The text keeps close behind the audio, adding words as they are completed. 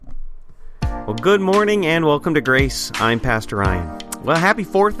Well, good morning and welcome to Grace. I'm Pastor Ryan. Well, happy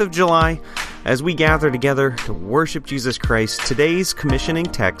 4th of July. As we gather together to worship Jesus Christ, today's commissioning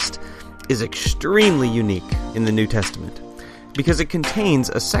text is extremely unique in the New Testament because it contains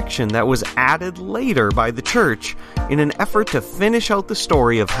a section that was added later by the church in an effort to finish out the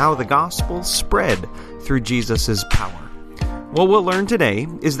story of how the gospel spread through Jesus' power. What we'll learn today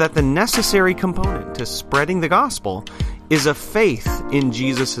is that the necessary component to spreading the gospel is a faith in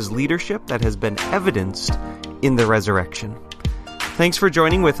Jesus' leadership that has been evidenced in the resurrection. Thanks for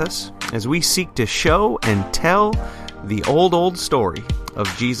joining with us as we seek to show and tell the old story of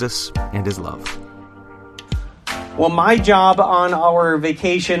Jesus and his love. Well, my job on our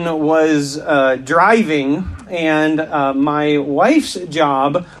vacation was driving, and my wife's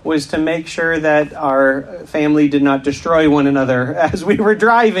job was to make sure that our family did not destroy one another as we were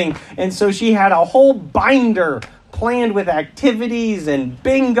driving. And so she had a whole binder planned with activities and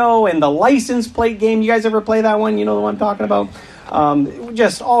bingo and the license plate game. You guys ever play that one? You know the one I'm talking about?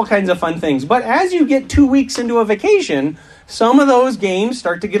 Just all kinds of fun things. But as you get 2 weeks into a vacation, some of those games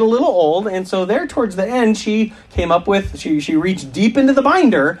start to get a little old. And so there towards the end, she came up with, she reached deep into the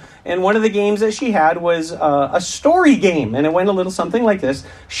binder. And one of the games that she had was a story game. And it went a little something like this.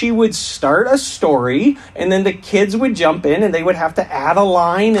 She would start a story, and then the kids would jump in, and they would have to add a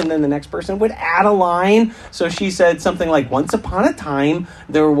line, and then the next person would add a line. So she said something like, once upon a time,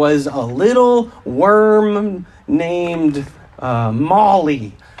 there was a little worm named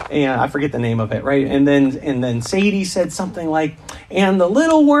Molly. And I forget the name of it, right? And then Sadie said something like, and the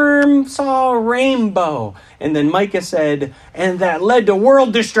little worm saw a rainbow. And then Micah said, and that led to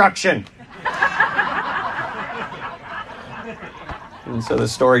world destruction. And so the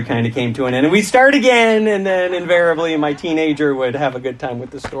story kind of came to an end. And we'd start again, and then invariably my teenager would have a good time with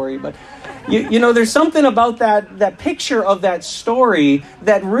the story. But you know, there's something about that picture of that story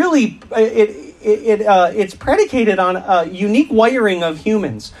that really it's predicated on a unique wiring of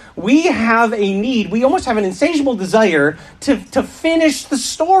humans. We have a need. We almost have an insatiable desire to finish the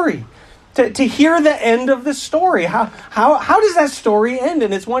story, to hear the end of the story. How does that story end?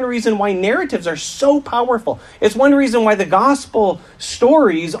 And it's one reason why narratives are so powerful. It's one reason why the gospel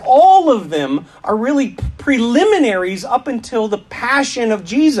stories, all of them, are really preliminaries up until the passion of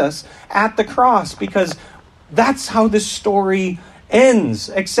Jesus at the cross, because that's how this story ends,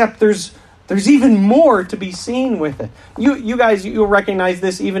 except there's even more to be seen with it. You guys, you'll recognize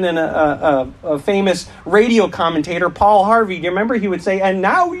this even in a famous radio commentator, Paul Harvey. Do you remember? He would say, and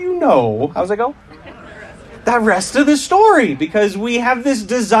now you know. How's it go? That rest of the story, because we have this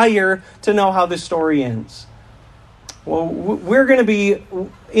desire to know how the story ends. Well, we're going to be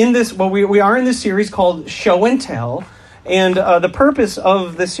in this, we are in this series called Show and Tell. And the purpose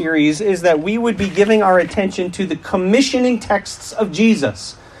of the series is that we would be giving our attention to the commissioning texts of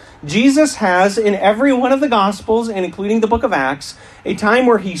Jesus. Jesus has, in every one of the Gospels, and including the book of Acts, a time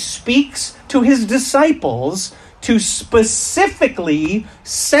where he speaks to his disciples to specifically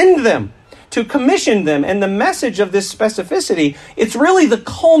send them, to commission them. And the message of this specificity, it's really the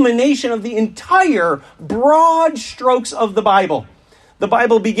culmination of the entire broad strokes of the Bible. The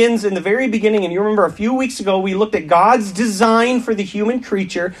Bible begins in the very beginning, and you remember a few weeks ago we looked at God's design for the human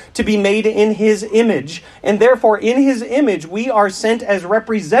creature to be made in his image, and therefore in his image we are sent as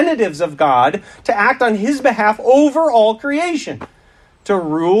representatives of God to act on his behalf over all creation, to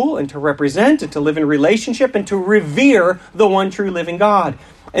rule and to represent and to live in relationship and to revere the one true living God.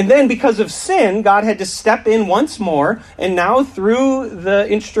 And then because of sin, God had to step in once more, and now through the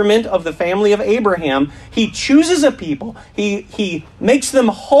instrument of the family of Abraham, he chooses a people, he makes them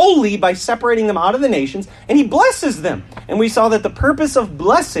holy by separating them out of the nations, and he blesses them. And we saw that the purpose of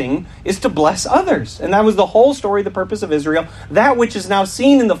blessing is to bless others. And that was the whole story, the purpose of Israel, that which is now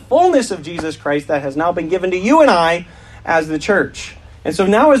seen in the fullness of Jesus Christ that has now been given to you and I as the church. And so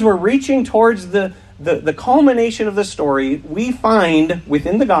now as we're reaching towards the culmination of the story, we find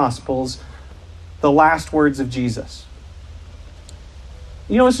within the Gospels the last words of Jesus.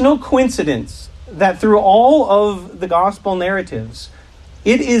 You know, it's no coincidence that through all of the Gospel narratives,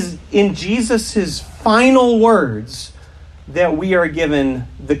 it is in Jesus' final words that we are given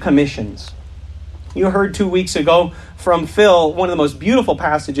the commissions. You heard 2 weeks ago from Phil one of the most beautiful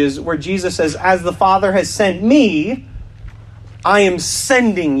passages where Jesus says, as the Father has sent me, I am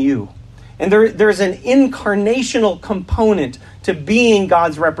sending you. And there's an incarnational component to being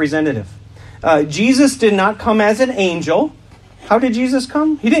God's representative. Jesus did not come as an angel. How did Jesus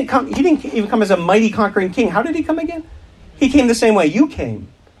come? He didn't even come as a mighty conquering king. How did he come again? He came the same way you came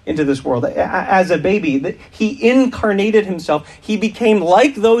into this world as a baby. He incarnated himself. He became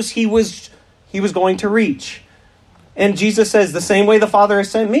like those he was going to reach. And Jesus says, the same way the Father has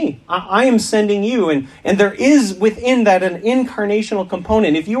sent me, I am sending you. And there is within that an incarnational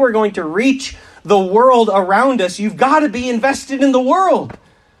component. If you are going to reach the world around us, you've got to be invested in the world.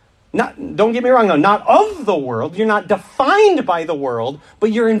 Don't get me wrong, though, not of the world. You're not defined by the world,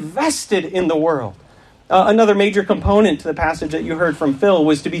 but you're invested in the world. Another major component to the passage that you heard from Phil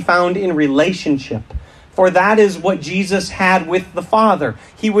was to be found in relationship. For that is what Jesus had with the Father.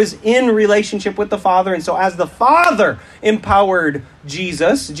 He was in relationship with the Father. And so as the Father empowered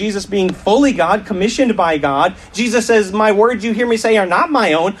Jesus being fully God, commissioned by God, Jesus says, my words you hear me say are not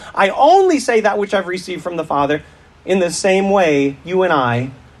my own. I only say that which I've received from the Father. In the same way, you and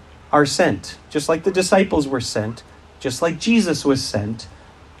I are sent. Just like the disciples were sent. Just like Jesus was sent.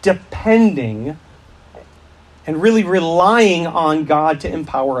 Depending and really relying on God to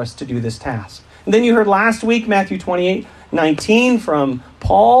empower us to do this task. And then you heard last week, Matthew 28:19 from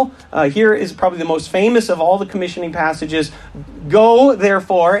Paul. Here is probably the most famous of all the commissioning passages. Go,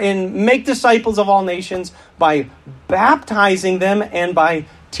 therefore, and make disciples of all nations by baptizing them and by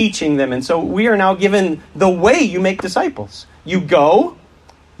teaching them. And so we are now given the way you make disciples. You go,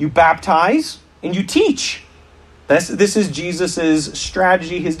 you baptize, and you teach. This is Jesus'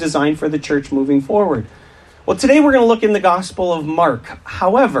 strategy, his design for the church moving forward. Well, today we're going to look in the Gospel of Mark.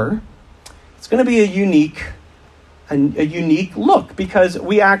 However, it's going to be a unique look because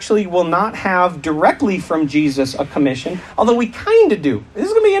we actually will not have directly from Jesus a commission, although we kind of do. This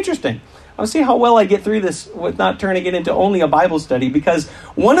is going to be interesting. I'll see how well I get through this with not turning it into only a Bible study, because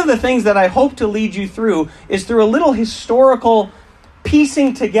one of the things that I hope to lead you through is through a little historical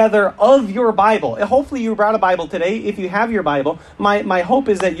piecing together of your Bible. Hopefully you brought a Bible today. If you have your Bible, my hope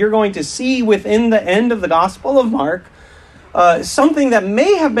is that you're going to see within the end of the Gospel of Mark something that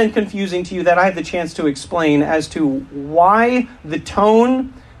may have been confusing to you that I had the chance to explain as to why the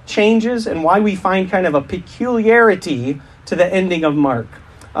tone changes and why we find kind of a peculiarity to the ending of Mark.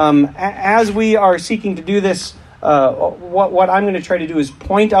 As we are seeking to do this, what I'm going to try to do is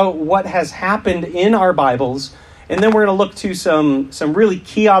point out what has happened in our Bibles, and then we're going to look to some really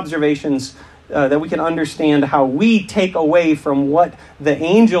key observations that we can understand how we take away from what the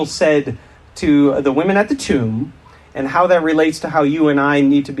angel said to the women at the tomb, and how that relates to how you and I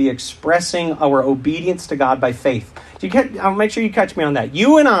need to be expressing our obedience to God by faith. I'll make sure you catch me on that.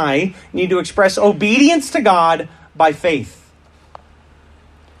 You and I need to express obedience to God by faith.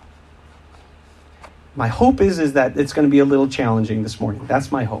 My hope is that it's going to be a little challenging this morning.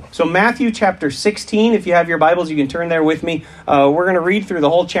 That's my hope. So Matthew chapter 16, if you have your Bibles, you can turn there with me. We're going to read through the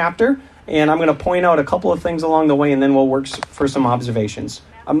whole chapter, and I'm going to point out a couple of things along the way, and then we'll work for some observations.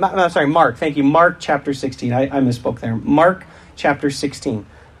 Mark. Thank you. Mark chapter 16. I misspoke there. Mark chapter 16.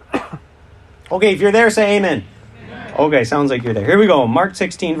 Okay, if you're there, say amen. Amen. Okay, sounds like you're there. Here we go. Mark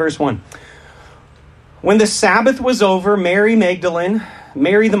 16, verse 1. When the Sabbath was over, Mary Magdalene,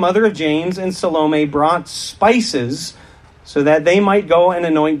 Mary the mother of James, and Salome brought spices so that they might go and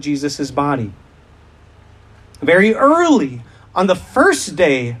anoint Jesus' body. Very early on the first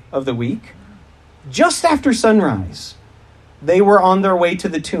day of the week, just after sunrise, they were on their way to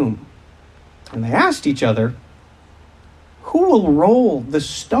the tomb. And they asked each other, who will roll the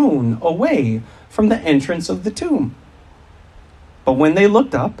stone away from the entrance of the tomb? But when they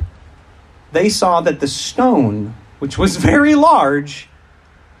looked up, they saw that the stone, which was very large,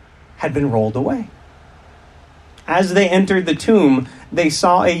 had been rolled away. As they entered the tomb, they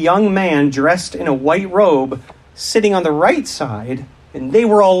saw a young man dressed in a white robe sitting on the right side, and they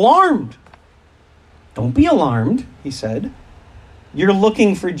were alarmed. Don't be alarmed, he said. You're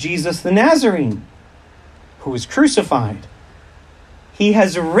looking for Jesus the Nazarene, who was crucified. He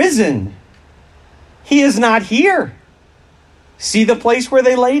has risen. He is not here. See the place where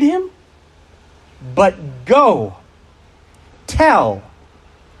they laid him? But go, tell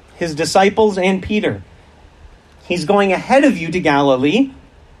his disciples and Peter, he's going ahead of you to Galilee.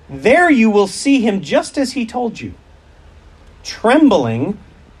 There you will see him just as he told you. Trembling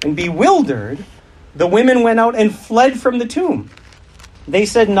and bewildered, the women went out and fled from the tomb. They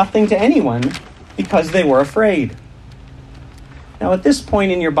said nothing to anyone because they were afraid. Now, at this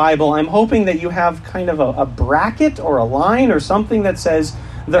point in your Bible, I'm hoping that you have kind of a bracket or a line or something that says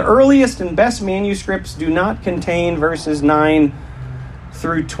the earliest and best manuscripts do not contain verses 9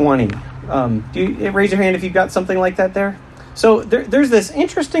 through 20. Raise your hand if you've got something like that there. So there's this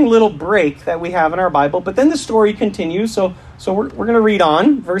interesting little break that we have in our Bible, but then the story continues. So we're going to read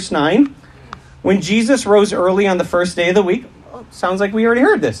on, verse 9. When Jesus rose early on the first day of the week, sounds like we already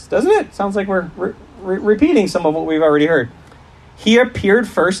heard this, doesn't it? Sounds like we're repeating some of what we've already heard. He appeared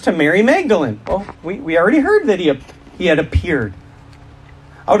first to Mary Magdalene. Well, we already heard that he had appeared,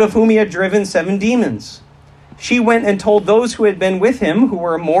 out of whom he had driven 7 demons. She went and told those who had been with him, who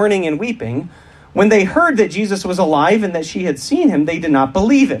were mourning and weeping. When they heard that Jesus was alive and that she had seen him, they did not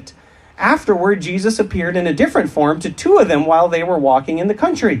believe it. Afterward, Jesus appeared in a different form to two of them while they were walking in the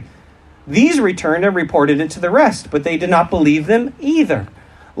country. These returned and reported it to the rest, but they did not believe them either.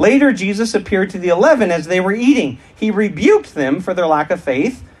 Later, Jesus appeared to the 11 as they were eating. He rebuked them for their lack of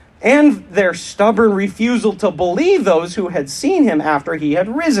faith and their stubborn refusal to believe those who had seen him after he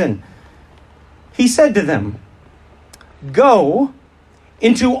had risen. He said to them, "Go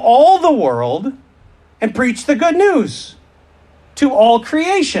into all the world and preach the good news to all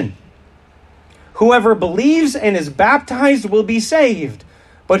creation. Whoever believes and is baptized will be saved,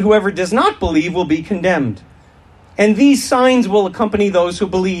 but whoever does not believe will be condemned. And these signs will accompany those who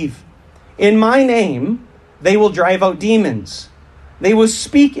believe. In my name, they will drive out demons. They will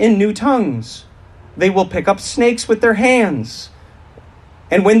speak in new tongues. They will pick up snakes with their hands.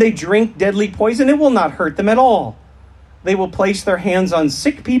 And when they drink deadly poison, it will not hurt them at all. They will place their hands on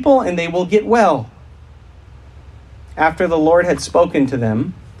sick people and they will get well." After the Lord had spoken to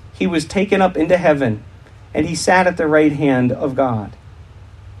them, he was taken up into heaven, and he sat at the right hand of God.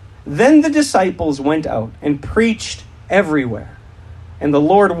 Then the disciples went out and preached everywhere, and the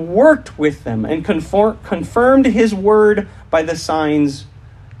Lord worked with them and confirmed his word by the signs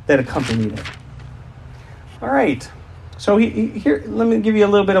that accompanied it. All right, so here, let me give you a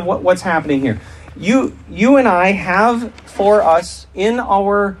little bit of what's happening here. You and I have for us in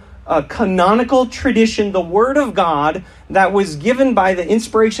our canonical tradition the Word of God that was given by the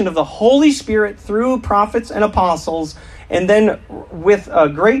inspiration of the Holy Spirit through prophets and apostles, and then with a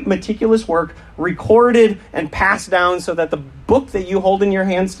great meticulous work recorded and passed down so that the book that you hold in your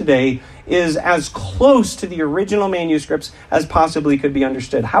hands today is as close to the original manuscripts as possibly could be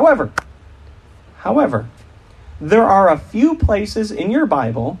understood. However, there are a few places in your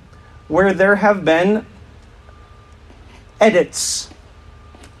Bible where there have been edits.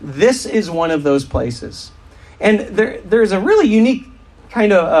 This is one of those places. And there's a really unique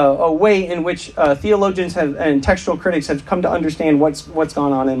kind of a way in which theologians and textual critics have come to understand what's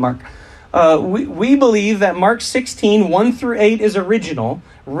gone on in Mark. We believe that Mark 16, 1 through 8 is original,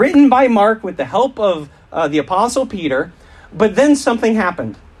 written by Mark with the help of the Apostle Peter, but then something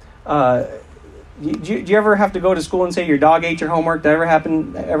happened. Do you ever have to go to school and say your dog ate your homework? Did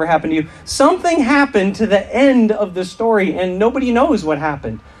that ever happen to you? Something happened to the end of the story, and nobody knows what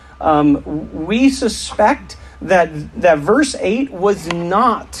happened. We suspect that verse 8 was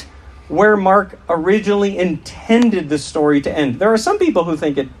not where Mark originally intended the story to end. There are some people who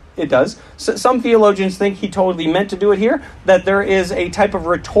think it does. Some theologians think he totally meant to do it here, that there is a type of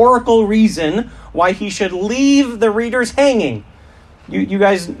rhetorical reason why he should leave the readers hanging. You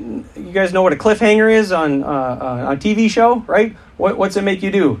guys know what a cliffhanger is on a TV show, right? What's it make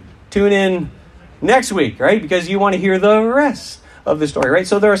you do? Tune in next week, right? Because you want to hear the rest of the story, right?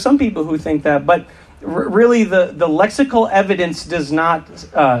 So there are some people who think that, but really the lexical evidence does not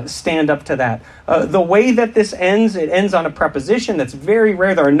stand up to that. The way that this ends, it ends on a preposition. That's very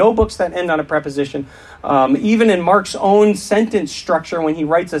rare. There are no books that end on a preposition. Even in Mark's own sentence structure, when he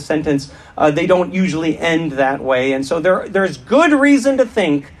writes a sentence, they don't usually end that way. And so there's good reason to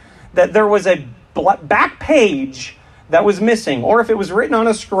think that there was a back page that was missing, or if it was written on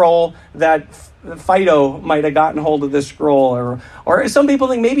a scroll, that Fido might have gotten hold of this scroll, or some people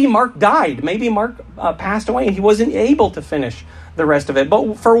think maybe Mark died, maybe Mark passed away and he wasn't able to finish the rest of it.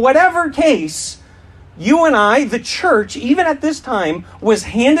 But for whatever case, you and I, the church, even at this time, was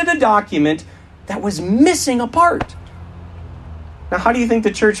handed a document that was missing a part. Now, how do you think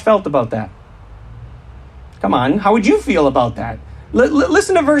the church felt about that? Come on, how would you feel about that?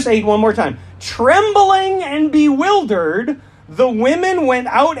 Listen to verse 8 one more time. Trembling and bewildered, the women went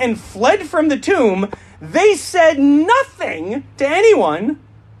out and fled from the tomb. They said nothing to anyone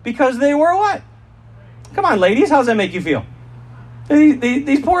because they were what? Come on, ladies, how does that make you feel?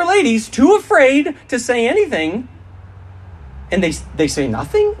 These poor ladies, too afraid to say anything, and they say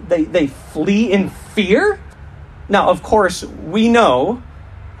nothing? They flee in fear? Now, of course, we know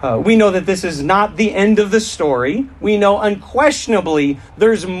that this is not the end of the story. We know unquestionably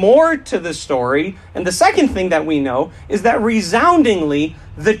there's more to the story. And the second thing that we know is that resoundingly,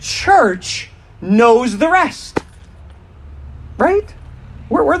 the church knows the rest. Right?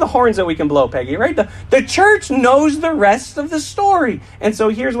 We're the horns that we can blow, Peggy, right? The church knows the rest of the story. And so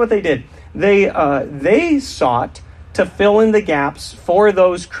here's what they did. They sought to fill in the gaps for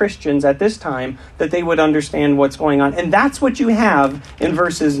those Christians at this time, that they would understand what's going on. And that's what you have in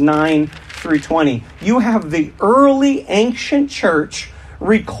verses 9 through 20. You have the early ancient church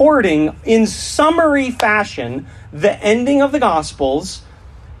recording in summary fashion the ending of the Gospels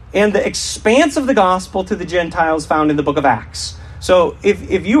and the expanse of the gospel to the Gentiles found in the book of Acts. So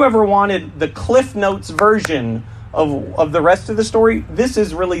if you ever wanted the Cliff Notes version of the rest of the story, this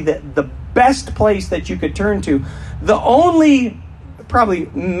is really the best place that you could turn to. The only probably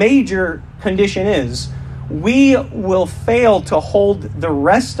major condition is we will fail to hold the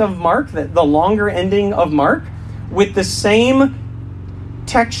rest of Mark, the longer ending of Mark, with the same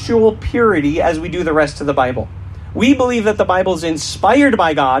textual purity as we do the rest of the Bible. We believe that the Bible is inspired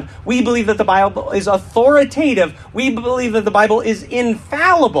by God. We believe that the Bible is authoritative. We believe that the Bible is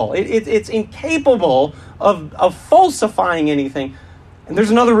infallible. It's incapable of falsifying anything. And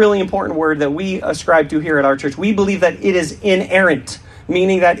there's another really important word that we ascribe to here at our church. We believe that it is inerrant,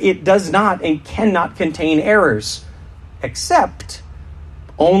 meaning that it does not and cannot contain errors, except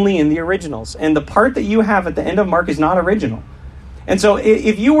only in the originals. And the part that you have at the end of Mark is not original. And so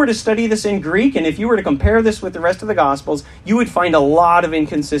if you were to study this in Greek, and if you were to compare this with the rest of the Gospels, you would find a lot of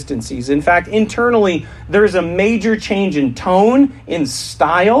inconsistencies. In fact, internally, there's a major change in tone, in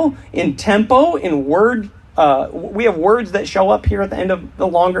style, in tempo, in word. We have words that show up here at the end of the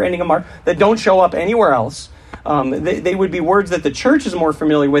longer ending of Mark that don't show up anywhere else. They would be words that the church is more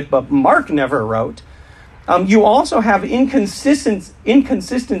familiar with, but Mark never wrote. You also have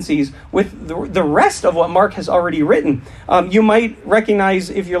inconsistencies with the rest of what Mark has already written. You might recognize,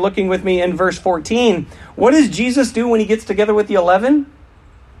 if you're looking with me in verse 14, what does Jesus do when he gets together with the 11?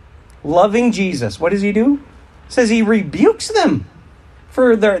 Loving Jesus. What does he do? It says he rebukes them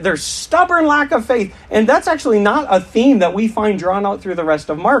for their stubborn lack of faith. And that's actually not a theme that we find drawn out through the rest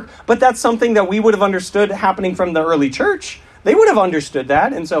of Mark, but that's something that we would have understood happening from the early church. They would have understood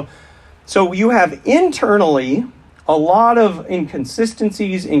that. And so you have internally a lot of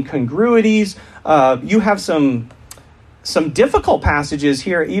inconsistencies, incongruities. You have some difficult passages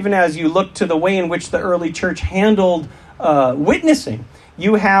here, even as you look to the way in which the early church handled witnessing.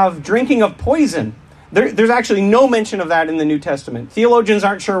 You have drinking of poison. There's actually no mention of that in the New Testament. Theologians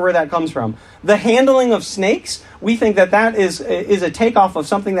aren't sure where that comes from. The handling of snakes, we think that is a takeoff of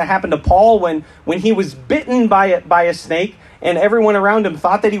something that happened to Paul when he was bitten by a snake, and everyone around him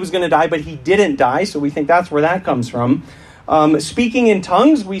thought that he was going to die, but he didn't die, so we think that's where that comes from. Speaking in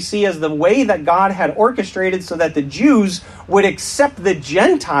tongues, we see as the way that God had orchestrated so that the Jews would accept the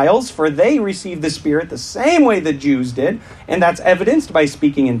Gentiles, for they received the Spirit the same way the Jews did, and that's evidenced by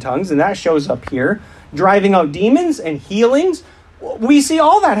speaking in tongues, and that shows up here. Driving out demons and healings, we see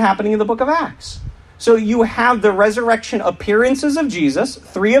all that happening in the book of Acts. So you have the resurrection appearances of Jesus,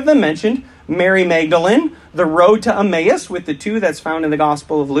 3 of them mentioned, Mary Magdalene, the road to Emmaus with the 2 that's found in the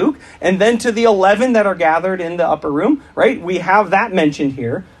Gospel of Luke, and then to the 11 that are gathered in the upper room, right? We have that mentioned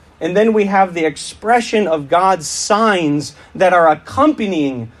here. And then we have the expression of God's signs that are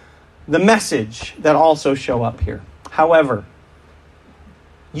accompanying the message that also show up here. However,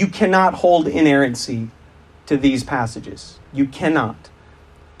 you cannot hold inerrancy to these passages. You cannot.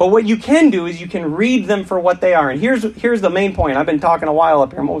 But what you can do is you can read them for what they are. And here's the main point. I've been talking a while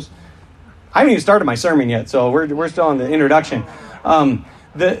up here. I haven't even started my sermon yet, so we're still on the introduction.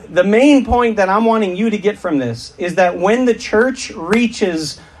 The main point that I'm wanting you to get from this is that when the church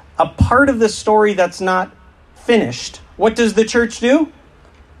reaches a part of the story that's not finished, what does the church do?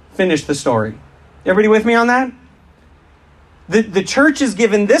 Finish the story. Everybody with me on that? The church is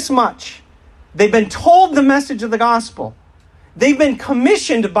given this much. They've been told the message of the gospel. They've been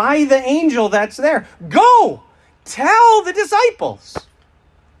commissioned by the angel that's there. Go! Tell the disciples.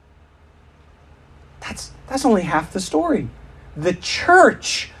 That's only half the story. The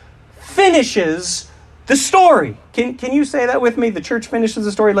church finishes the story. Can you say that with me? The church finishes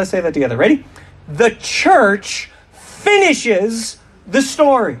the story. Let's say that together. Ready? The church finishes the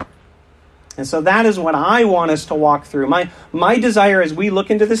story. And so that is what I want us to walk through. My desire as we look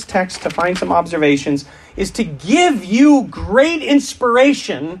into this text to find some observations is to give you great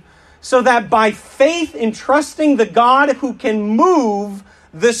inspiration so that by faith in trusting the God who can move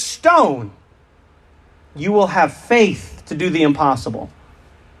the stone, you will have faith to do the impossible.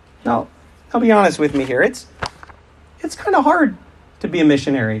 Now, I'll be honest with me here. It's kind of hard to be a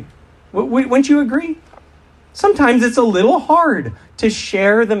missionary. Wouldn't you agree? Sometimes it's a little hard to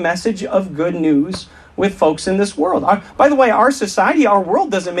share the message of good news with folks in this world. By the way, our society, our world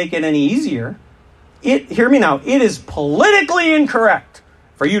doesn't make it any easier. Hear me now, it is politically incorrect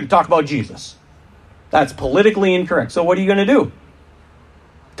for you to talk about Jesus. That's politically incorrect. So what are you going to do?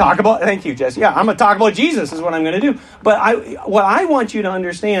 Thank you, Jesse. Yeah, I'm going to talk about Jesus is what I'm going to do. But what I want you to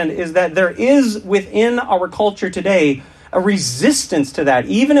understand is that there is within our culture today a resistance to that,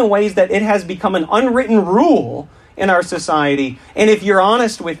 even in ways that it has become an unwritten rule in our society. And if you're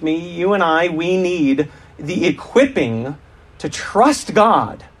honest with me, you and I, we need the equipping to trust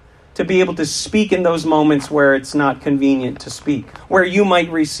God to be able to speak in those moments where it's not convenient to speak, where you might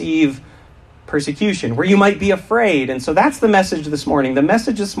receive persecution, where you might be afraid. And so that's the message this morning. The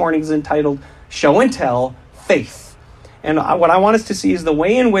message this morning is entitled Show and Tell Faith. And what I want us to see is the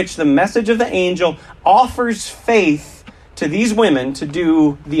way in which the message of the angel offers faith to these women to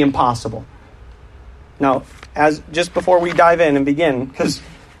do the impossible. Now, as just before we dive in and begin, because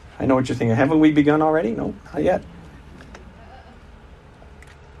I know what you're thinking, haven't we begun already? No, not yet.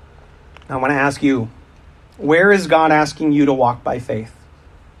 I want to ask you, where is God asking you to walk by faith?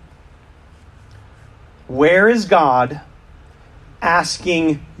 Where is God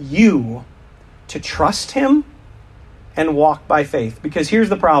asking you to trust him and walk by faith? Because here's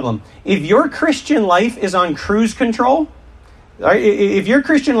the problem. If your Christian life is on cruise control, if your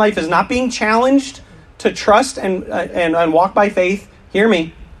Christian life is not being challenged to trust and walk by faith, hear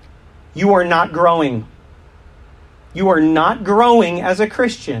me, you are not growing. You are not growing as a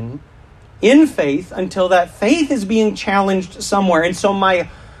Christian in faith until that faith is being challenged somewhere. And so my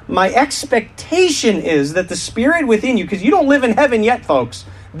expectation is that the Spirit within you, because you don't live in heaven yet, folks.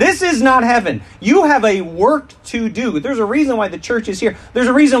 This is not heaven. You have a work to do. There's a reason why the church is here. There's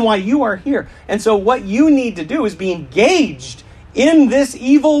a reason why you are here. And so what you need to do is be engaged in this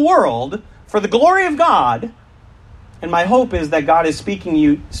evil world for the glory of God. And my hope is that God is speaking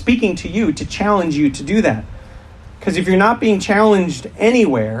to you to challenge you to do that. Because if you're not being challenged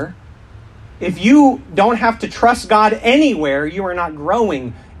anywhere, if you don't have to trust God anywhere, you are not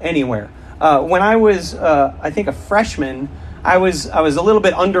growing anywhere. When I was, I think, a freshman, I was a little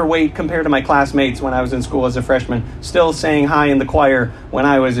bit underweight compared to my classmates when I was in school as a freshman, still saying hi in the choir when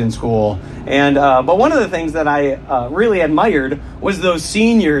I was in school. And but one of the things that I really admired was those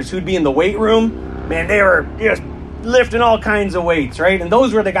seniors who'd be in the weight room. Man, they were just lifting all kinds of weights, right? And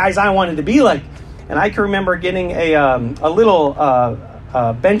those were the guys I wanted to be like. And I can remember getting a little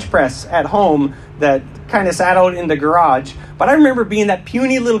bench press at home that kind of sat out in the garage. But I remember being that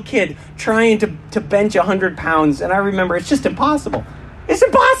puny little kid trying to bench 100 pounds. And I remember it's just impossible. It's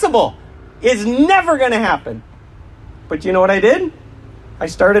impossible. It's never going to happen. But you know what I did? I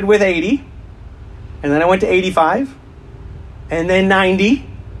started with 80. And then I went to 85. And then 90.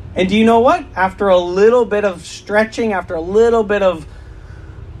 And do you know what? After a little bit of stretching, after a little bit of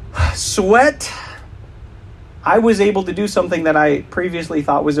sweat, I was able to do something that I previously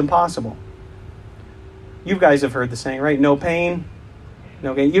thought was impossible. You guys have heard the saying, right? No pain,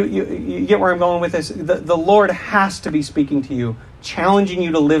 no gain. You get where I'm going with this? The Lord has to be speaking to you, challenging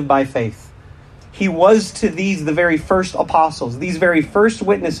you to live by faith. He was to these, the very first apostles, these very first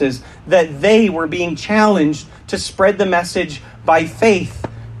witnesses, that they were being challenged to spread the message by faith.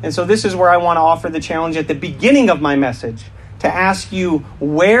 And so this is where I want to offer the challenge at the beginning of my message, to ask you,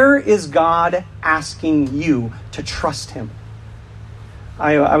 where is God asking you to trust him?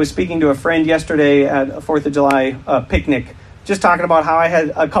 I was speaking to a friend yesterday at a 4th of July picnic, just talking about how I had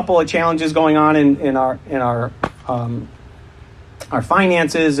a couple of challenges going on in our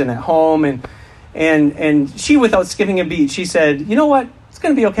finances and at home, and she, without skipping a beat, she said, "You know what? It's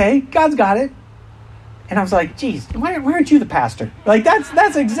going to be okay. God's got it." And I was like, "Geez, why aren't you the pastor?" Like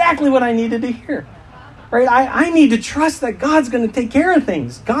that's exactly what I needed to hear. Right? I need to trust that God's going to take care of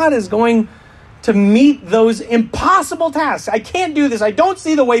things. God is going to meet those impossible tasks. I can't do this. I don't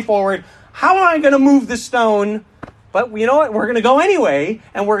see the way forward. How am I going to move the stone? But you know what? We're going to go anyway,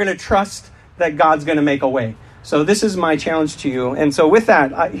 and we're going to trust that God's going to make a way. So this is my challenge to you. And so with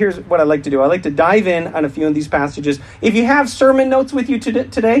that, here's what I'd like to do. I'd like to dive in on a few of these passages. If you have sermon notes with you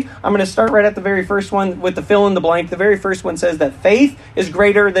today, I'm going to start right at the very first one with the fill in the blank. The very first one says that faith is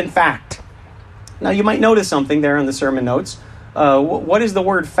greater than fact. Now, you might notice something there in the sermon notes. What is the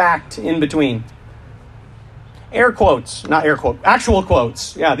word fact in between? Air quotes, not air quotes, actual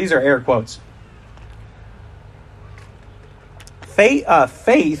quotes. Yeah, these are air quotes.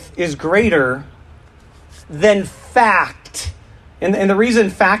 Faith is greater than fact. And the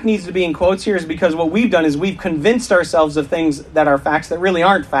reason fact needs to be in quotes here is because what we've done is we've convinced ourselves of things that are facts that really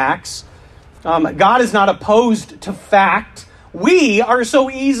aren't facts. God is not opposed to fact. We are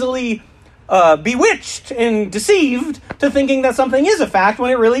so easily bewitched and deceived to thinking that something is a fact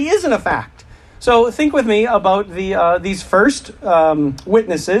when it really isn't a fact. So think with me about these first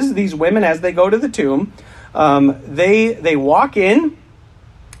witnesses, these women, as they go to the tomb. They walk in,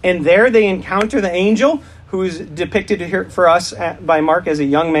 and there they encounter the angel, who is depicted here for us by Mark as a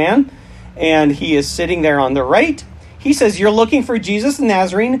young man, and he is sitting there on the right. He says, "You're looking for Jesus the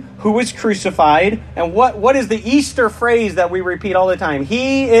Nazarene, who was crucified." And what is the Easter phrase that we repeat all the time?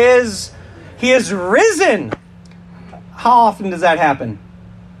 He is risen. How often does that happen?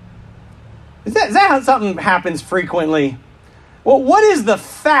 Is that how something happens frequently? Well, what is the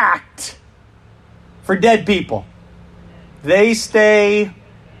fact for dead people? They stay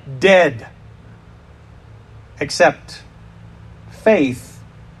dead. Except faith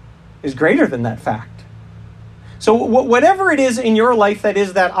is greater than that fact. So whatever it is in your life that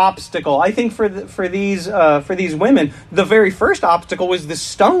is that obstacle, I think for these women, the very first obstacle was the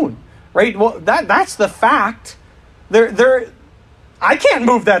stone, right? Well, that's the fact. I can't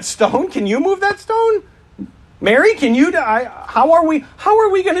move that stone. Can you move that stone? Mary, can you? How are we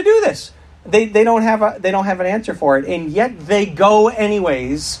going to do this? They don't have an answer for it, and yet they go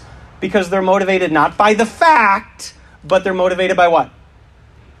anyways because they're motivated not by the fact, but they're motivated by what?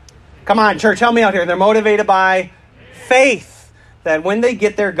 Come on, church, help me out here. They're motivated by faith that when they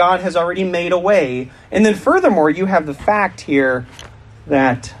get there, God has already made a way. And then furthermore, you have the fact here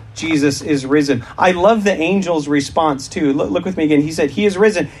that Jesus is risen. I love the angel's response too. Look with me again. He said, he is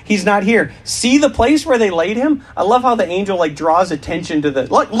risen. He's not here. See the place where they laid him? I love how the angel draws attention to the,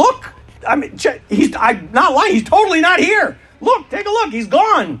 look. I mean, I'm not lying. He's totally not here. Look, take a look. He's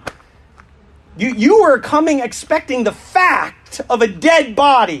gone. You were coming expecting the fact of a dead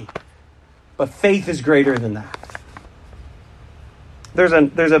body. But faith is greater than that. There's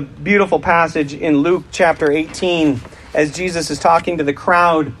a beautiful passage in Luke chapter 18 as Jesus is talking to the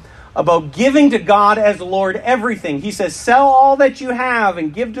crowd about giving to God as Lord everything. He says, sell all that you have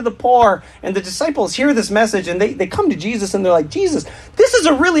and give to the poor. And the disciples hear this message and they come to Jesus and they're like, Jesus, this is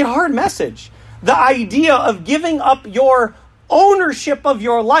a really hard message. The idea of giving up your ownership of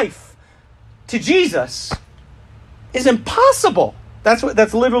your life to Jesus is impossible. That's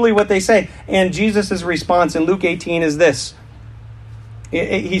literally what they say. And Jesus' response in Luke 18 is this.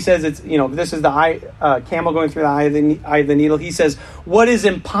 He says this is the camel going through the eye of the needle. He says, what is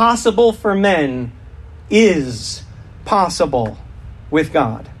impossible for men is possible with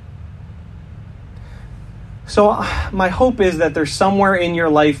God. So my hope is that there's somewhere in your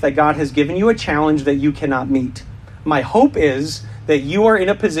life that God has given you a challenge that you cannot meet. My hope is that you are in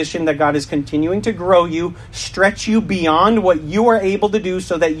a position that God is continuing to grow you, stretch you beyond what you are able to do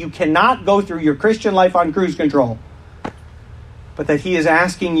so that you cannot go through your Christian life on cruise control. But that he is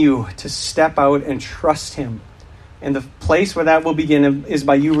asking you to step out and trust him. And the place where that will begin is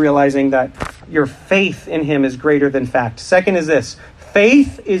by you realizing that your faith in him is greater than fact. Second is this.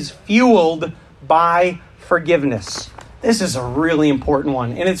 Faith is fueled by forgiveness. This is a really important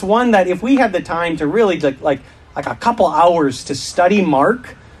one. And it's one that if we had the time to really like a couple hours to study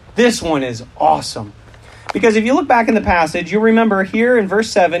Mark, this one is awesome. Because if you look back in the passage, you'll remember here in verse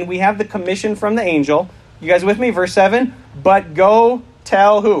 7, we have the commission from the angel. You guys with me? Verse 7, but go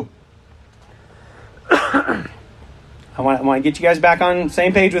tell who? I want to get you guys back on the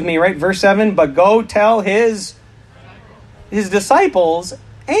same page with me, right? Verse 7, but go tell his disciples,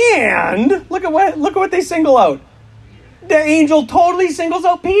 and look at what they single out. The angel totally singles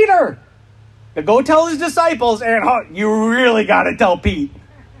out Peter. Go tell his disciples, and you really got to tell Pete,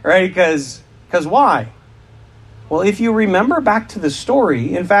 right? Because why? Well, if you remember back to the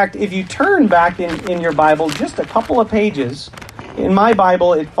story, in fact, if you turn back in your Bible just a couple of pages, in my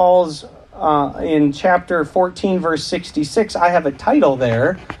Bible it falls in chapter 14, verse 66. I have a title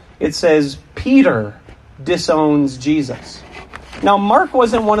there. It says, Peter disowns Jesus. Now, Mark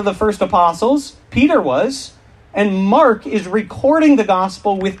wasn't one of the first apostles. Peter was. And Mark is recording the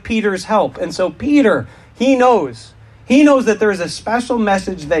gospel with Peter's help. And so Peter, he knows that there is a special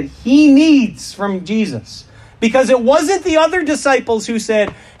message that he needs from Jesus. Because it wasn't the other disciples who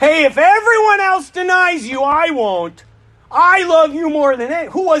said, hey, if everyone else denies you, I won't. I love you more than any.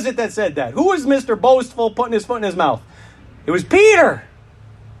 Who was it that said that? Who was Mr. Boastful putting his foot in his mouth? It was Peter.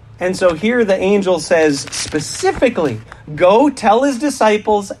 And so here the angel says specifically, go tell his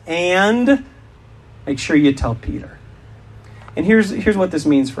disciples and make sure you tell Peter. And here's what this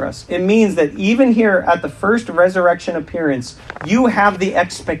means for us. It means that even here at the first resurrection appearance, you have the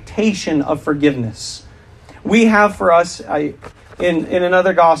expectation of forgiveness. We have for us, in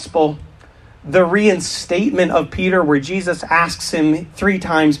another gospel, the reinstatement of Peter where Jesus asks him 3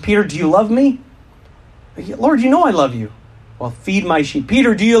 times, Peter, do you love me? Lord, you know I love you. Well, feed my sheep.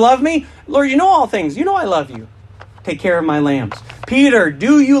 Peter, do you love me? Lord, you know all things. You know I love you. Take care of my lambs. Peter,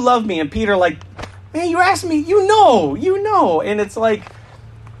 do you love me? And Peter man, you asked me, you know. And it's like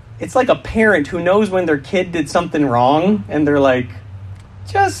a parent who knows when their kid did something wrong and they're like,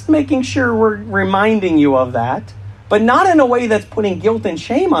 just making sure we're reminding you of that, but not in a way that's putting guilt and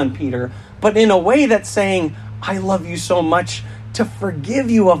shame on Peter, but in a way that's saying, I love you so much to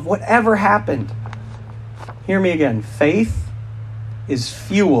forgive you of whatever happened. Hear me again. Faith is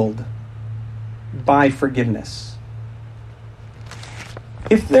fueled by forgiveness.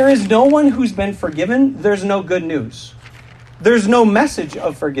 If there is no one who's been forgiven, there's no good news. there's no message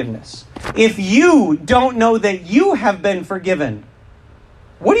of forgiveness. If you don't know that you have been forgiven,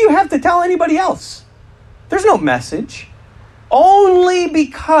 what do you have to tell anybody else? There's no message. Only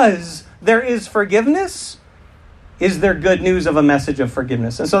because there is forgiveness is there good news of a message of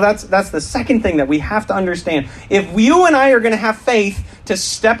forgiveness. And so that's the second thing that we have to understand. If you and I are going to have faith to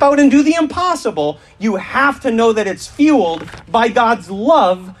step out and do the impossible, you have to know that it's fueled by God's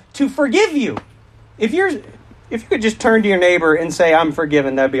love to forgive you. If you could just turn to your neighbor and say, I'm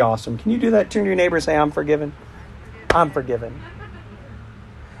forgiven, that'd be awesome. Can you do that? Turn to your neighbor and say, I'm forgiven. I'm forgiven.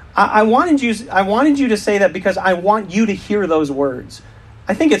 I wanted you to say that because I want you to hear those words.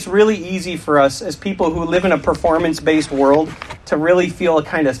 I think it's really easy for us as people who live in a performance-based world to really feel a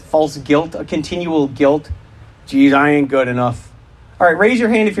kind of false guilt, a continual guilt. Geez, I ain't good enough. All right, raise your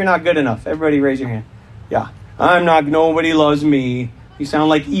hand if you're not good enough. Everybody raise your hand. Yeah. Nobody loves me. You sound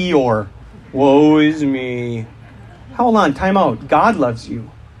like Eeyore. Woe is me. Hold on, time out. God loves you.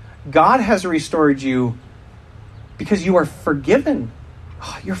 God has restored you because you are forgiven.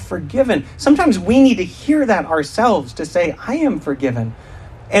 Oh, you're forgiven. Sometimes we need to hear that ourselves to say, I am forgiven.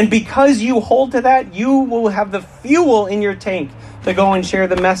 And because you hold to that, you will have the fuel in your tank to go and share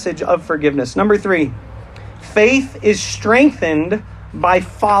the message of forgiveness. Number 3, faith is strengthened by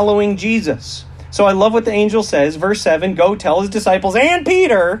following Jesus. So I love what the angel says. Verse 7, go tell his disciples and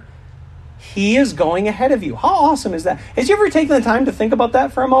Peter, he is going ahead of you. How awesome is that? Has you ever taken the time to think about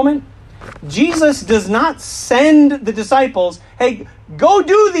that for a moment? Jesus does not send the disciples, hey, go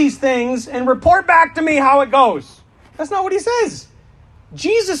do these things and report back to me how it goes. That's not what he says.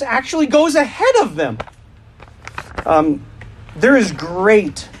 Jesus actually goes ahead of them. There is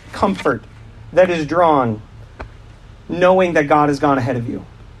great comfort that is drawn knowing that God has gone ahead of you.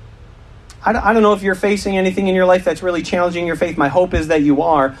 I don't know if you're facing anything in your life that's really challenging your faith. My hope is that you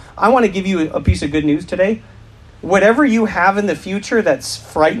are. I want to give you a piece of good news today. Whatever you have in the future that's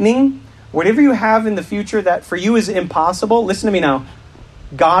frightening, whatever you have in the future that for you is impossible, listen to me now.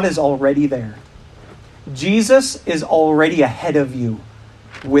 God is already there. Jesus is already ahead of you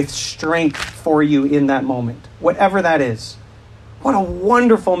with strength for you in that moment, whatever that is. What a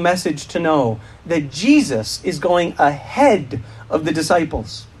wonderful message to know that Jesus is going ahead of the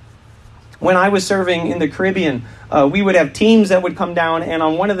disciples. When I was serving in the Caribbean, we would have teams that would come down, and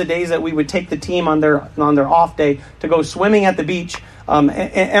on one of the days that we would take the team on their off day to go swimming at the beach.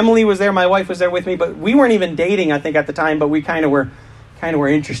 Emily was there, my wife was there with me, but we weren't even dating, I think, at the time, but we kind of were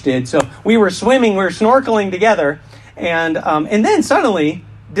interested. So we were swimming, we were snorkeling together, and then suddenly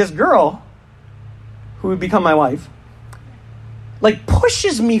this girl, who would become my wife, like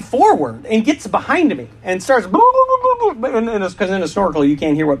pushes me forward and gets behind me and starts, because in a snorkel you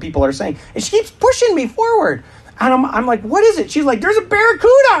can't hear what people are saying, and she keeps pushing me forward, and I'm like, what is it? She's like, there's a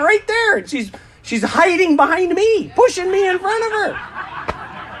barracuda right there, and she's hiding behind me, pushing me in front of her.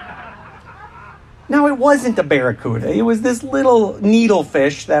 Now, it wasn't a barracuda. It was this little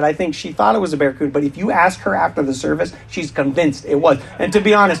needlefish that I think she thought it was a barracuda. But if you ask her after the service, she's convinced it was. And to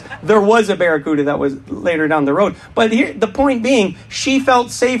be honest, there was a barracuda that was later down the road. But here, the point being, she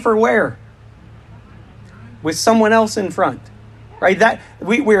felt safer where? With someone else in front. Right? That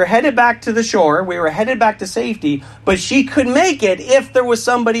we were headed back to the shore. We were headed back to safety. But she could make it if there was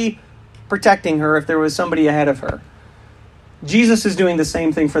somebody protecting her, if there was somebody ahead of her. Jesus is doing the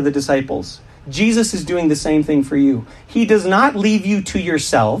same thing for the disciples. Jesus is doing the same thing for you. He does not leave you to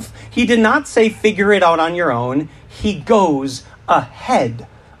yourself. He did not say figure it out on your own. He goes ahead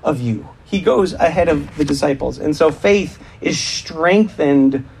of you. He goes ahead of the disciples. And so faith is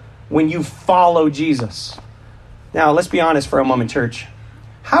strengthened when you follow Jesus. Now, let's be honest for a moment, church.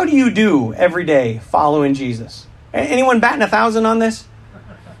 How do you do every day following Jesus? Anyone batting 1,000 on this?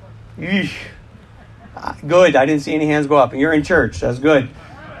 Eesh. Good. I didn't see any hands go up. And you're in church. That's good.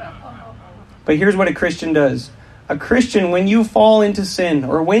 But here's what a Christian does. A Christian, when you fall into sin,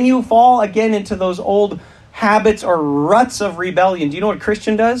 or when you fall again into those old habits or ruts of rebellion, do you know what a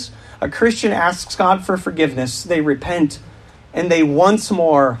Christian does? A Christian asks God for forgiveness. They repent, and they once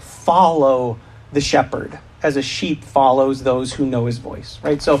more follow the shepherd, as a sheep follows those who know his voice.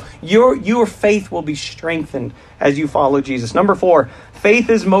 Right? So your faith will be strengthened as you follow Jesus. Number 4, faith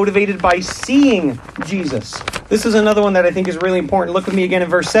is motivated by seeing Jesus. This is another one that I think is really important. Look with me again in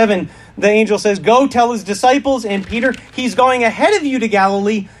verse 7. The angel says, go tell his disciples and Peter, he's going ahead of you to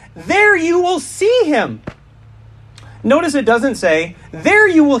Galilee. There you will see him. Notice it doesn't say, there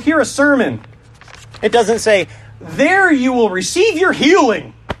you will hear a sermon. It doesn't say, there you will receive your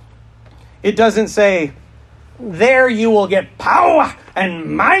healing. It doesn't say, there you will get power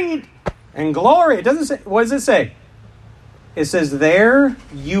and might and glory. It doesn't say, what does it say? It says, there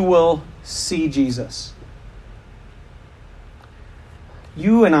you will see Jesus.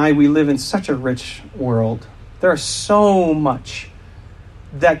 You and I, we live in such a rich world. There's so much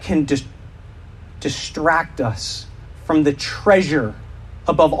that can distract us from the treasure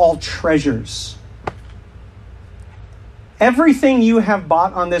above all treasures. Everything you have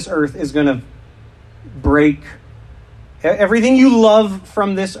bought on this earth is going to break. Everything you love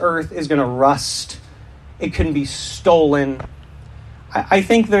from this earth is going to rust. It can be stolen. I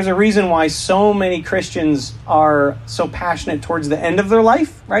think there's a reason why so many Christians are so passionate towards the end of their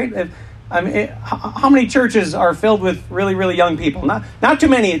life, right? I mean, how many churches are filled with really, really young people? Not too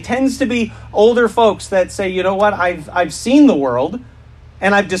many. It tends to be older folks that say, you know what, I've seen the world,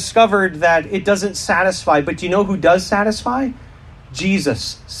 and I've discovered that it doesn't satisfy. But do you know who does satisfy?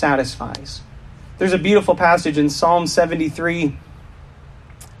 Jesus satisfies. There's a beautiful passage in Psalm 73,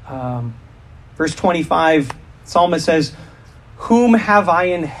 verse 25. Psalmist says, "Whom have I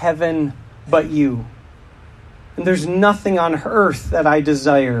in heaven but you? And there's nothing on earth that I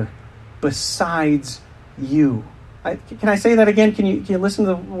desire besides you." Can I say that again? Can you listen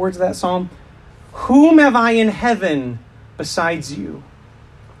to the words of that psalm? Whom have I in heaven besides you?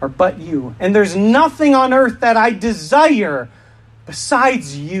 Or but you? And there's nothing on earth that I desire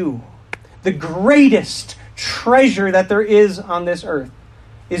besides you. The greatest treasure that there is on this earth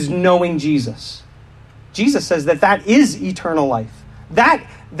is knowing Jesus. Jesus says that is eternal life.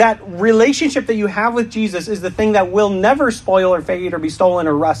 That relationship that you have with Jesus is the thing that will never spoil or fade or be stolen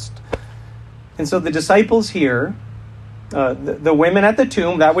or rust. And so the disciples here, the women at the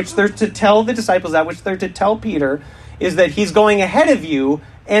tomb, that which they're to tell the disciples, that which they're to tell Peter, is that he's going ahead of you,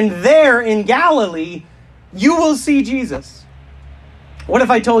 and there in Galilee, you will see Jesus. What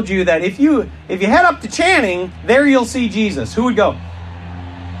if I told you that if you head up to Channing, there you'll see Jesus? Who would go?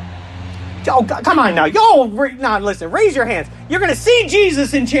 Oh, come on now. Listen, raise your hands. You're going to see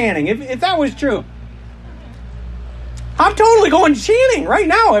Jesus in Channing, if that was true. I'm totally going to Channing right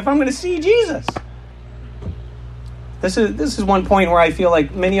now if I'm going to see Jesus. This is one point where I feel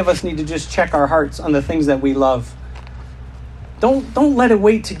like many of us need to just check our hearts on the things that we love. Don't let it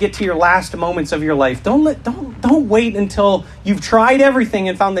wait to get to your last moments of your life. Don't wait until you've tried everything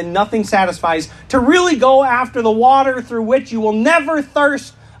and found that nothing satisfies to really go after the water through which you will never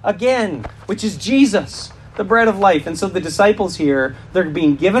thirst again, which is Jesus, the bread of life. And so the disciples here, they're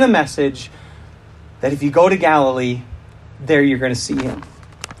being given a message that if you go to Galilee, there you're going to see him.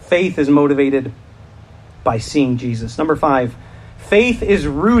 Faith is motivated by seeing Jesus. Number 5, faith is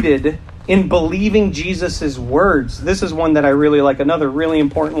rooted in believing Jesus' words. This is one that I really like, another really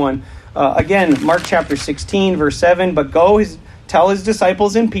important one. Again, Mark chapter 16, verse 7, "But tell his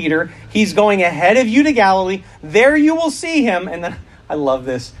disciples and Peter, he's going ahead of you to Galilee. There you will see him." And then I love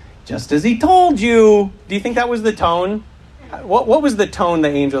this. "Just as he told you." Do you think that was the tone? What was the tone the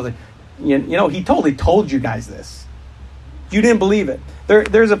angel? He totally told you guys this. You didn't believe it.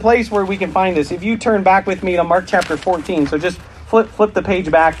 There's a place where we can find this. If you turn back with me to Mark chapter 14, so just flip the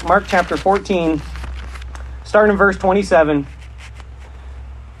page back. Mark chapter 14, starting in verse 27.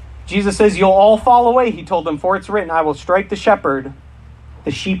 Jesus says, "You'll all fall away," he told them, "for it's written, I will strike the shepherd,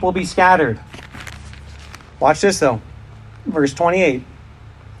 the sheep will be scattered." Watch this though. Verse 28.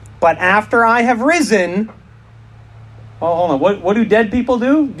 "But after I have risen..." Oh, hold on. What do dead people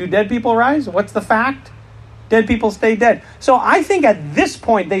do? Do dead people rise? What's the fact? Dead people stay dead. So I think at this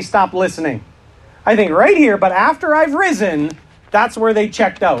point they stopped listening. I think right here, "But after I've risen," that's where they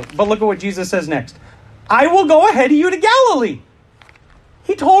checked out. But look at what Jesus says next. "I will go ahead of you to Galilee."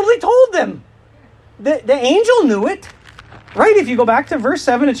 He totally told them. The angel knew it. Right? If you go back to verse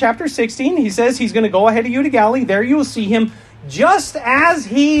 7 of chapter 16, he says he's going to go ahead of you to Galilee. There you will see him just as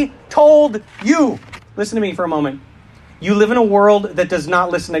he told you. Listen to me for a moment. You live in a world that does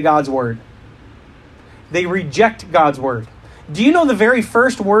not listen to God's word. They reject God's word. Do you know the very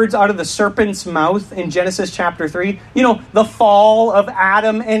first words out of the serpent's mouth in Genesis chapter 3? You know, the fall of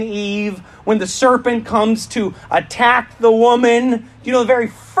Adam and Eve, when the serpent comes to attack the woman. Do you know the very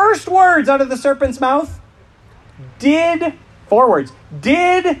first words out of the serpent's mouth? Did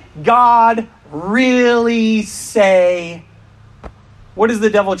God really say? What is the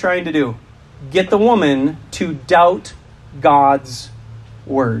devil trying to do? Get the woman to doubt God's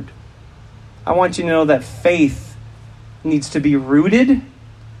word. I want you to know that faith needs to be rooted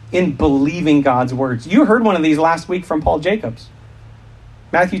in believing God's words. You heard one of these last week from Paul Jacobs.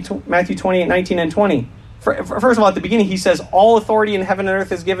 Matthew 28, 19 and 20. First of all, at the beginning, he says, "All authority in heaven and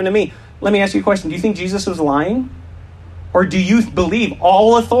earth is given to me." Let me ask you a question. Do you think Jesus was lying? Or do you believe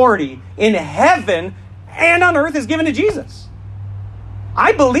all authority in heaven and on earth is given to Jesus?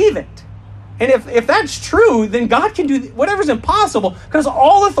 I believe it. And if that's true, then God can do whatever's impossible because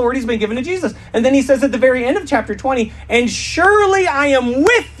all authority has been given to Jesus. And then he says at the very end of chapter 20, and surely I am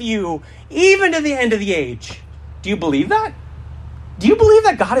with you even to the end of the age. Do you believe that? Do you believe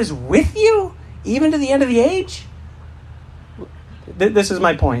that God is with you even to the end of the age? This is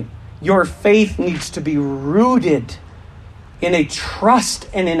my point. Your faith needs to be rooted in a trust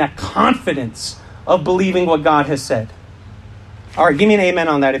and in a confidence of believing what God has said. All right, give me an amen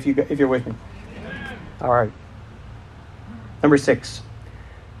on that if you're with me. All right. Number 6.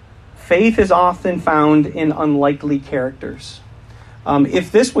 Faith is often found in unlikely characters.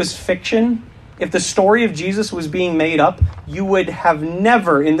 If this was fiction, if the story of Jesus was being made up, you would have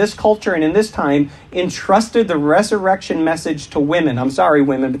never, in this culture and in this time, entrusted the resurrection message to women. I'm sorry,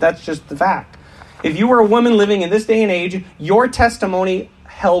 women, but that's just the fact. If you were a woman living in this day and age, your testimony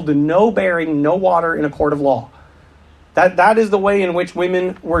held no bearing, no water in a court of law. That is the way in which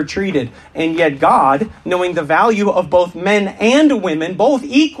women were treated. And yet God, knowing the value of both men and women, both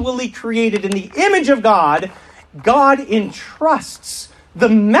equally created in the image of God, God entrusts the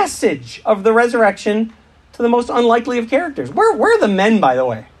message of the resurrection to the most unlikely of characters. Where are the men, by the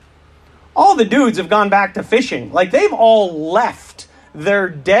way? All the dudes have gone back to fishing. Like, they've all left their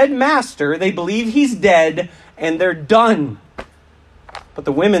dead master. They believe he's dead, and they're done. But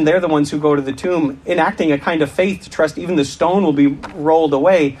the women, they're the ones who go to the tomb, enacting a kind of faith to trust even the stone will be rolled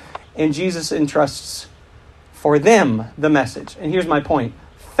away. And Jesus entrusts for them the message. And here's my point.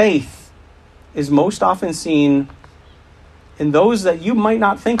 Faith is most often seen in those that you might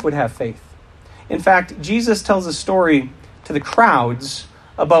not think would have faith. In fact, Jesus tells a story to the crowds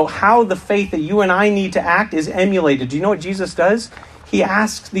about how the faith that you and I need to act is emulated. Do you know what Jesus does? He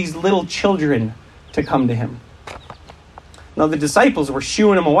asks these little children to come to him. Now, the disciples were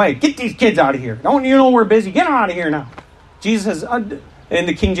shooing him away. Get these kids out of here. Don't you know we're busy? Get them out of here now. Jesus says, in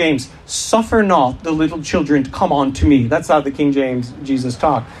the King James, suffer not the little children to come on to me. That's how the King James Jesus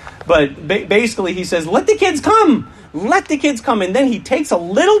talked. But basically he says, let the kids come. Let the kids come. And then he takes a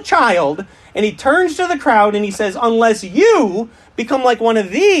little child and he turns to the crowd and he says, unless you become like one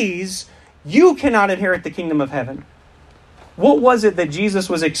of these, you cannot inherit the kingdom of heaven. What was it that Jesus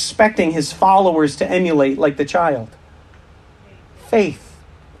was expecting his followers to emulate like the child? Faith.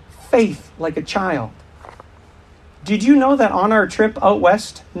 Faith like a child. Did you know that on our trip out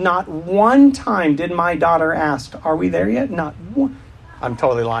west, not one time did my daughter ask, are we there yet? Not one. I'm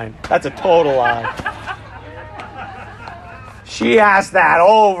totally lying. That's a total lie. She asked that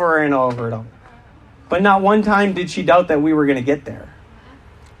over and over and over. But not one time did she doubt that we were going to get there.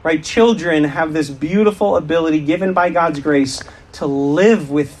 Right? Children have this beautiful ability given by God's grace to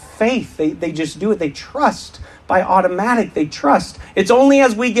live with faith. They just do it. They trust. By automatic, they trust. It's only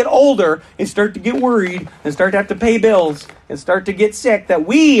as we get older and start to get worried and start to have to pay bills and start to get sick that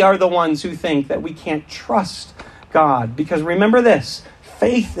we are the ones who think that we can't trust God. Because remember this,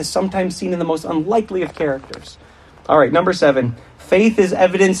 faith is sometimes seen in the most unlikely of characters. All right, number 7. Faith is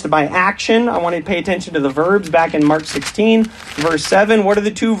evidenced by action. I want to pay attention to the verbs back in Mark 16. Verse 7, what are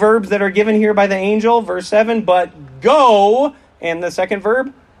the two verbs that are given here by the angel? Verse 7, but go. And the second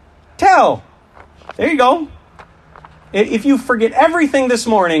verb, tell. There you go. If you forget everything this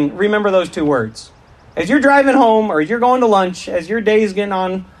morning, remember those two words. As you're driving home or as you're going to lunch, as your day is getting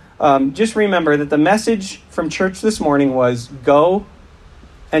on, just remember that the message from church this morning was go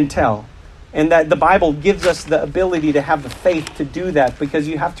and tell. And that the Bible gives us the ability to have the faith to do that, because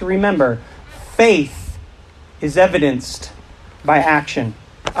you have to remember, faith is evidenced by action.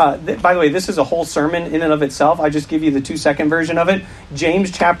 By the way, this is a whole sermon in and of itself. I just give you the 2-second version of it. James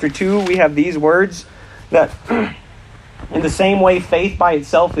chapter 2, we have these words that in the same way faith by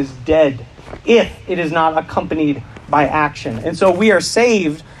itself is dead if it is not accompanied by action. And so we are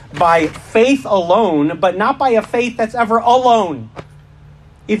saved by faith alone, but not by a faith that's ever alone.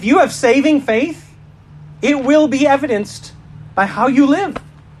 If you have saving faith, it will be evidenced by how you live.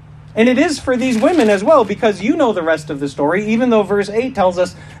 And it is for these women as well, because you know the rest of the story. Even though verse 8 tells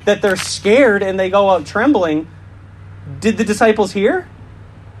us that they're scared and they go out trembling, did the disciples hear?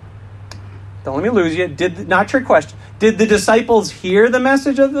 Don't let me lose you. Not trick question. Did the disciples hear the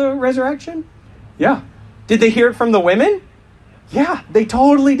message of the resurrection? Yeah. Did they hear it from the women? Yeah, they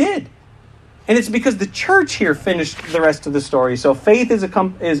totally did. And it's because the church here finished the rest of the story. So faith is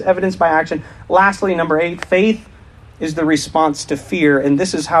evidenced by action. Lastly, number 8, faith is the response to fear. And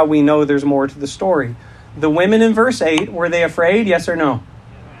this is how we know there's more to the story. The women in verse 8, were they afraid? Yes or no?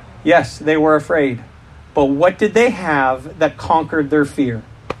 Yes, they were afraid. But what did they have that conquered their fear?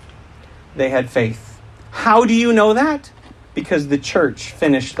 They had faith. How do you know that? Because the church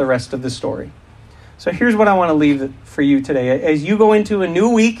finished the rest of the story. So here's what I want to leave for you today. As you go into a new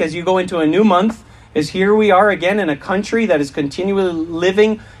week, as you go into a new month, as here we are again in a country that is continually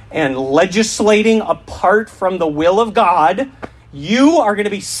living and legislating apart from the will of God, you are going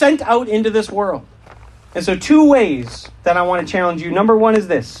to be sent out into this world. And so 2 ways that I want to challenge you. Number 1 is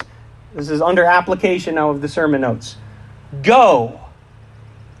this. This is under application now of the sermon notes. Go,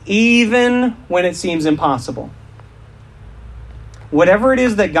 even when it seems impossible. Whatever it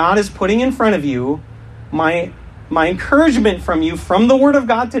is that God is putting in front of you, my encouragement from you, from the Word of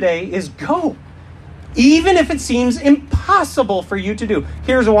God today, is go. Even if it seems impossible for you to do.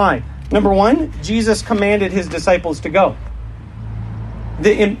 Here's why. Number 1, Jesus commanded his disciples to go.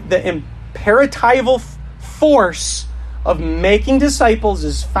 The imperatival force of making disciples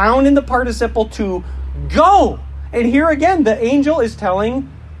is found in the participle to go. And here again, the angel is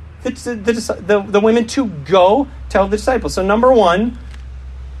telling the women to go tell the disciples. So number 1,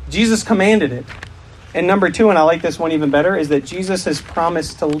 Jesus commanded it. And number 2, and I like this one even better, is that Jesus has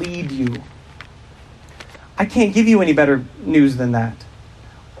promised to lead you. I can't give you any better news than that.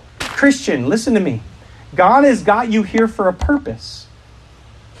 Christian, listen to me. God has got you here for a purpose.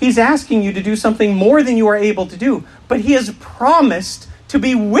 He's asking you to do something more than you are able to do, but he has promised to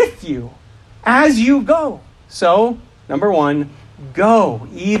be with you as you go. So, number 1, go,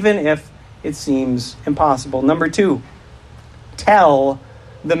 even if it seems impossible. Number 2, tell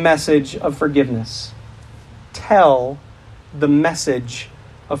the message of forgiveness. Tell the message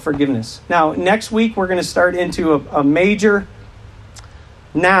of forgiveness. Now, next week we're going to start into a major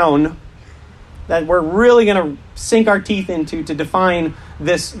noun that we're really going to sink our teeth into to define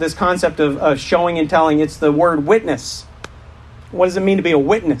this concept of showing and telling. It's the word witness. What does it mean to be a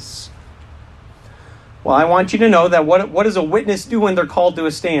witness? Well, I want you to know that what does a witness do when they're called to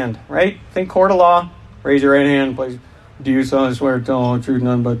a stand, right? Think court of law. Raise your right hand, please. Do you solemnly swear to tell all the truth,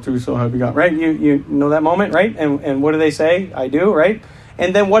 none but truth, so help you God? Right? You know that moment, right? And what do they say? I do, right?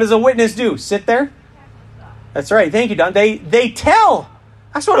 And then what does a witness do? Sit there? That's right. Thank you, Don. They tell.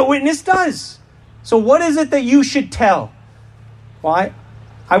 That's what a witness does. So what is it that you should tell? Well,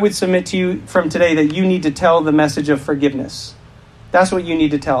 I would submit to you from today that you need to tell the message of forgiveness. That's what you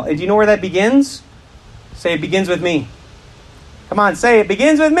need to tell. And do you know where that begins? Say, it begins with me. Come on, say, it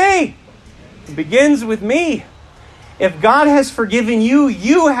begins with me. It begins with me. If God has forgiven you,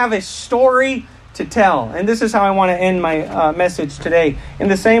 you have a story to tell. And this is how I want to end my message today. In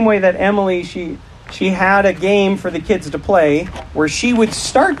the same way that Emily, she had a game for the kids to play where she would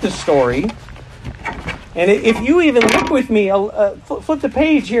start the story. And if you even look with me, flip the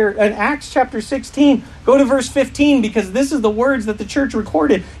page here in Acts chapter 16, go to verse 15, because this is the words that the church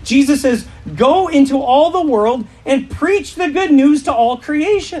recorded. Jesus says, go into all the world and preach the good news to all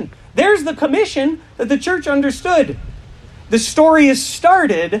creation. There's the commission that the church understood. The story is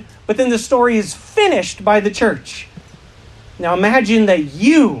started, but then the story is finished by the church. Now imagine that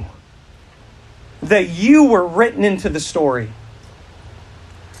you were written into the story.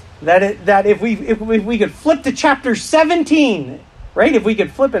 That if we could flip to chapter 17, right? If we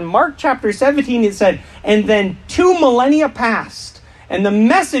could flip in Mark chapter 17, it said, and then 2 millennia passed, and the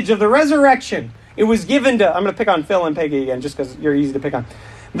message of the resurrection, it was given to, I'm going to pick on Phil and Peggy again, just because you're easy to pick on.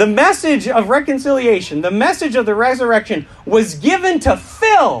 The message of reconciliation, the message of the resurrection was given to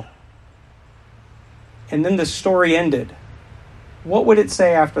Phil. And then the story ended. What would it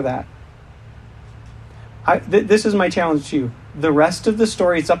say after that? This is my challenge to you. The rest of the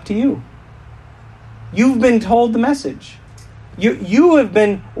story, it's up to you. You've been told the message. You have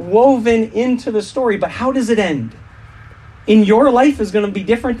been woven into the story, but how does it end? In your life is going to be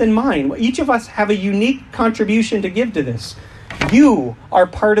different than mine. Each of us have a unique contribution to give to this. You are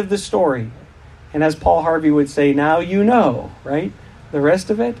part of the story. And as Paul Harvey would say, now you know, right? The rest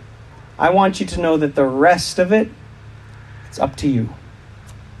of it, I want you to know that the rest of it, it's up to you.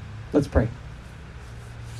 Let's pray.